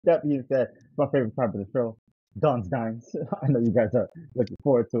That being said, it's my favorite part of the show, Dawn's Dimes. I know you guys are looking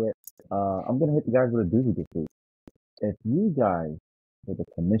forward to it. I'm gonna hit you guys with a doozy this week. If you guys were the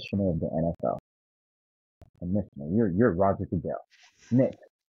commissioner of the NFL, commissioner, you're Roger Goodell. Nick,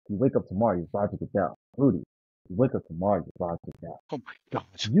 you wake up tomorrow, you're Roger Goodell. Rudy, you wake up tomorrow, you're Roger Goodell. Oh my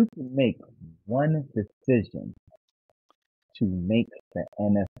gosh. You can make one decision to make the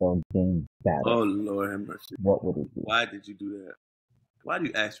NFL game better. Oh Lord have mercy. What would it be? Why did you do that? Why do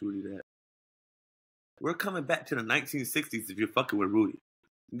you ask Rudy that? We're coming back to the 1960s if you're fucking with Rudy.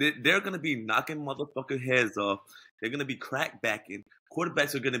 They're going to be knocking motherfucker heads off. They're going to be crackbacking.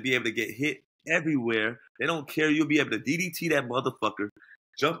 Quarterbacks are going to be able to get hit everywhere. They don't care. You'll be able to DDT that motherfucker,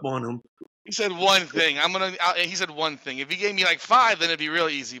 jump on him. He said one thing. He said one thing. If he gave me like 5, then it'd be real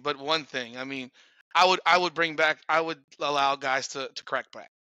easy. But one thing. I mean, I would allow guys to crack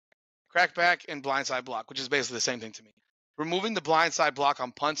back and blindside block, which is basically the same thing to me. Removing the blindside block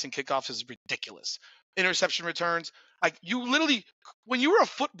on punts and kickoffs is ridiculous. Interception returns, like you literally, when you were a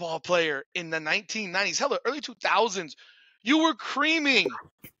football player in the 1990s, hell, the early 2000s, you were creaming,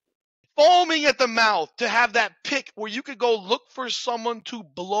 foaming at the mouth to have that pick where you could go look for someone to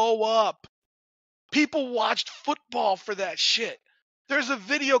blow up. People watched football for that shit. There's a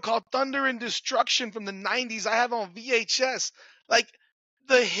video called Thunder and Destruction from the 90s I have on VHS. Like,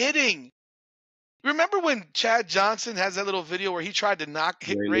 the hitting. Remember when Chad Johnson has that little video where he tried to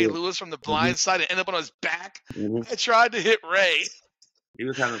hit Ray Lewis from the blind side and end up on his back? I tried to hit Ray. He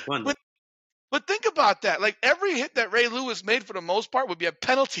was having fun. But think about that. Like, every hit that Ray Lewis made for the most part would be a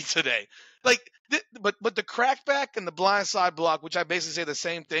penalty today. Like, but the crackback and the blindside block, which I basically say the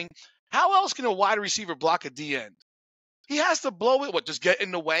same thing, how else can a wide receiver block a D end? He has to blow it. What, just get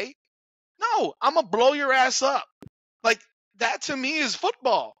in the way? No, I'm going to blow your ass up. Like, that to me is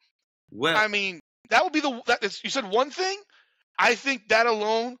football. Well, I mean, that would be you said one thing? I think that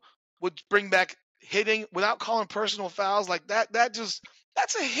alone would bring back hitting without calling personal fouls like that. That's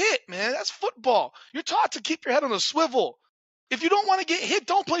a hit, man. That's football. You're taught to keep your head on a swivel. If you don't want to get hit,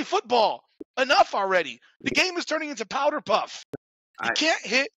 don't play football. Enough already. The game is turning into powder puff. You can't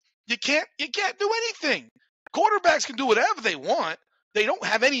hit. You can't do anything. Quarterbacks can do whatever they want. They don't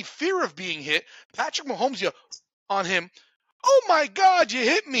have any fear of being hit. Patrick Mahomes, you on him. Oh my God, you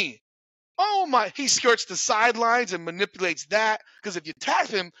hit me. Oh my, he skirts the sidelines and manipulates that, because if you tap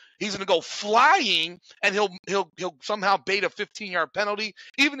him, he's going to go flying and he'll somehow bait a 15-yard penalty,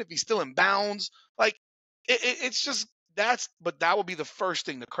 even if he's still in bounds. Like, it's just, but that would be the first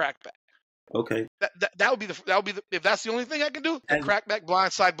thing to crack back. Okay. That would be the if that's the only thing I can do, crack back,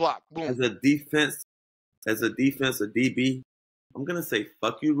 blindside block. Boom. As a defense, a DB, I'm going to say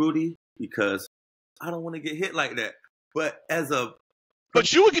fuck you, Rudy, because I don't want to get hit like that.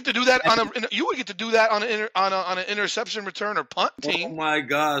 But you would get to do that on an interception return or punt team. Oh my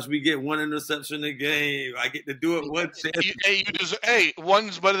gosh, we get one interception a game. I get to do it one chance.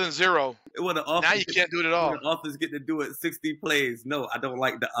 One's better than 0. Now you can't do it at all. The offense get to do it 60 plays. No, I don't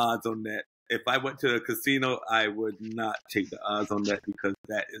like the odds on that. If I went to a casino, I would not take the odds on that, because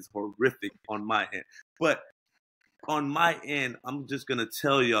that is horrific on my end. But on my end, I'm just gonna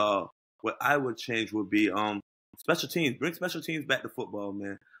tell y'all what I would change would be special teams. Bring special teams back to football,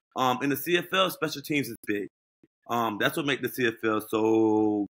 man. In the CFL, special teams is big. That's what makes the CFL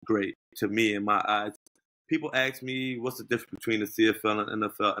so great to me in my eyes. People ask me what's the difference between the CFL and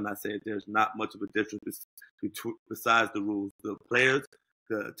NFL, and I say there's not much of a difference besides the rules. The players,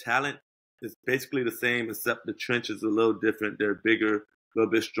 the talent is basically the same, except the trench is a little different. They're bigger, a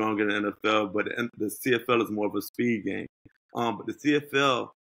little bit stronger than the NFL, but the CFL is more of a speed game. But the CFL,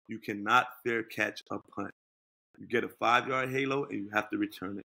 you cannot fair catch a punt. You get a 5-yard halo and you have to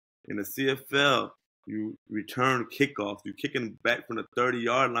return it. In the CFL, you return kickoffs. You're kicking back from the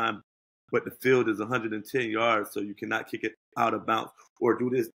 30-yard line, but the field is 110 yards, so you cannot kick it out of bounds or do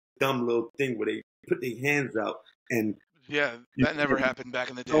this dumb little thing where they put their hands out and that never happened back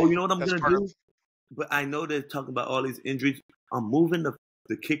in the day. Oh, you know what I'm going to do? But I know they're talking about all these injuries. I'm moving the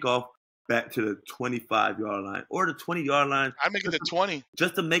kickoff back to the 25-yard line or the 20-yard line. I make it to 20.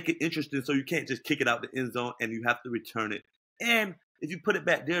 Just to make it interesting, so you can't just kick it out the end zone and you have to return it. And if you put it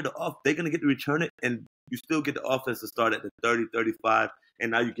back there, they're going to get to return it, and you still get the offense to start at the 30, 35,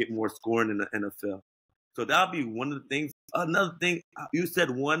 and now you get more scoring in the NFL. So that'll be one of the things. Another thing, you said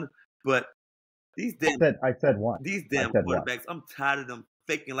one, but these damn I said one. These damn quarterbacks, I'm tired of them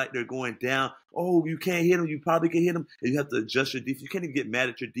faking like they're going down. Oh, you can't hit them. You probably can hit them. And you have to adjust your defense. You can't even get mad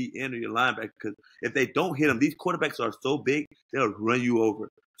at your DN or your linebacker, because if they don't hit them, these quarterbacks are so big, they'll run you over.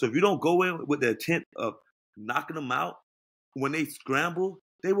 So if you don't go in with the intent of knocking them out, when they scramble,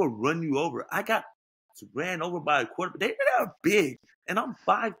 they will run you over. I got ran over by a quarterback. They are big, and I'm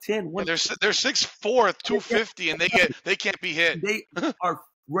 5'10". Yeah, they're 6'4", 250, and they can't be hit. They are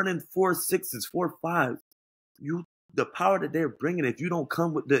running 4.6s, 4.5s. The power that they're bringing, if you don't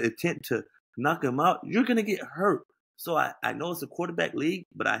come with the intent to knock them out, you're gonna get hurt. So I know it's a quarterback league,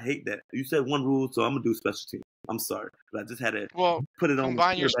 but I hate that. You said one rule, so I'm gonna do special teams. I'm sorry, but I just had to put it on.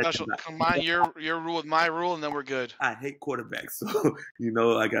 Combine your rule with my rule, and then we're good. I hate quarterbacks, so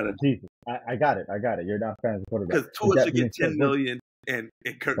I gotta. Jesus, I got it. You're not fans of quarterbacks. Because Tua should get $10 million, and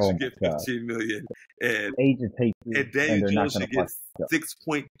Kirk should get $15 million, and agents hate you, and Daniel Jones should get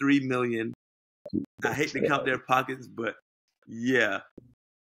 $6.3 million. I hate to count their pockets, but yeah,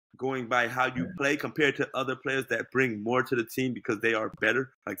 going by how you play compared to other players that bring more to the team because they are better,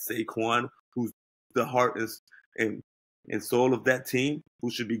 like Saquon, who's the heart and soul of that team,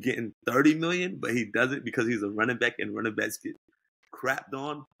 who should be getting $30 million, but he doesn't because he's a running back, and running backs get crapped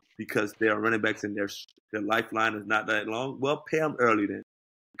on because they are running backs and their lifeline is not that long. Well, pay them early then,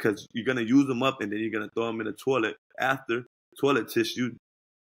 because you're gonna use them up and then you're gonna throw them in the toilet after toilet tissue.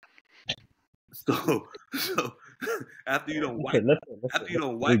 So after you don't wipe, after you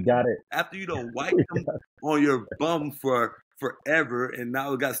don't wipe them on your bum for forever, and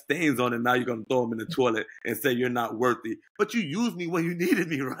now it got stains on it, now you're gonna throw them in the toilet and say you're not worthy. But you used me when you needed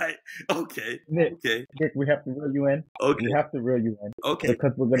me, right? Okay. Nick, okay. Nick, we have to reel you in. Okay. We have to reel you in. Okay.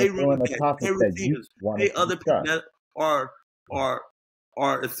 Because we're gonna throw in the topic that you want to pay other people that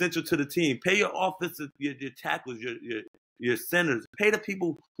are essential to the team. Pay your offensive, your tackles, your centers. Pay the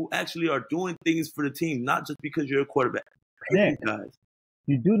people who actually are doing things for the team, not just because you're a quarterback. Pay Nick, these guys.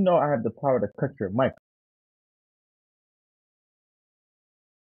 You do know I have the power to cut your mic,